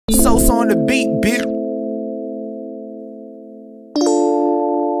the beat, bitch.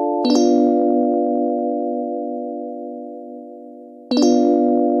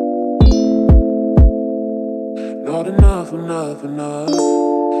 Not enough, enough, enough.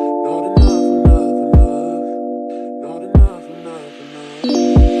 Not enough, enough, enough. Not enough, enough,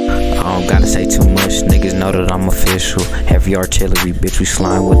 enough. I don't gotta say too much, niggas know that I'm official. Heavy artillery, bitch, we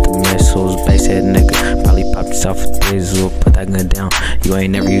slime with the missiles. Basehead nigga, probably popped this off a diesel. Put that gun down, you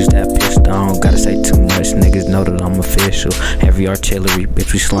ain't never used that pistol. I don't gotta say too much, niggas know that I'm official. Heavy artillery,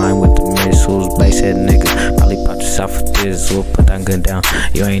 bitch, we slime with the missiles. Basehead nigga, probably popped this off a diesel. Put that gun down,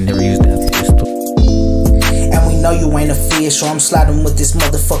 you ain't never used that pistol. And we know you ain't official. I'm sliding with this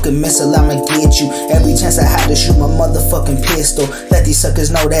motherfucking missile, I'ma get you. Every chance I had to shoot my motherfucking pistol. Let these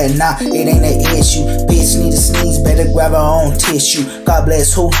suckers know that nah, it ain't an issue. Bitch need a sneeze, better grab her own tissue. God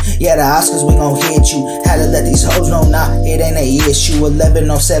bless who? Yeah, the Oscars, we gon' hit you. Had to let these hoes know nah, it ain't an issue.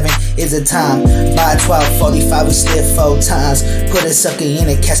 11:07 is the time. By 12:45 we slip 4 times. Put a sucker in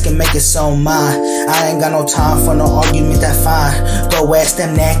a casket, make it so mine. I ain't got no time for no argument, that fine. Go ask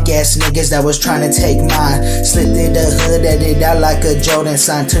them neck ass niggas that was trying to take mine. Slipped in the hood, edited out like a Jordan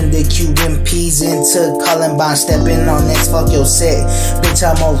sign. Turned the QMPs into Columbine. Stepping on next, fuck your set. Bitch,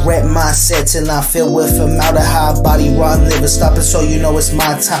 I'ma rep my set till I'm filled with formaldehyde. Body raw, liver stopping, so you know it's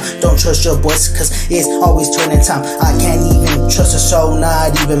my time. Don't trust your boys, cause it's always turning time. I can't even trust a soul,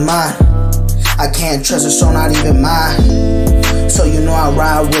 not even mine. I can't trust a soul, not even mine. So you know I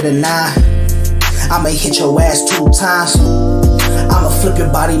ride with a 9. I'ma hit your ass 2 times. I'ma flip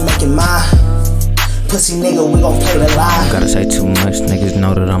your body, make it mine. Pussy nigga, we gon' play the line. Gotta say too much, niggas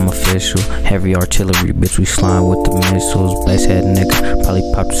know that I'm official. Heavy artillery, bitch, we slime with the missiles. Basehead nigga, probably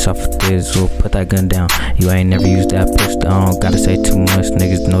popped this off a diesel. Put that gun down, you ain't never used that pistol. I don't gotta say too much,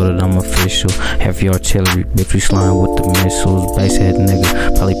 niggas know that I'm official. Heavy artillery, bitch, we slime with the missiles. Basehead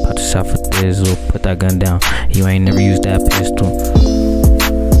nigga, probably popped this off a diesel. Put that gun down, you ain't never used that pistol.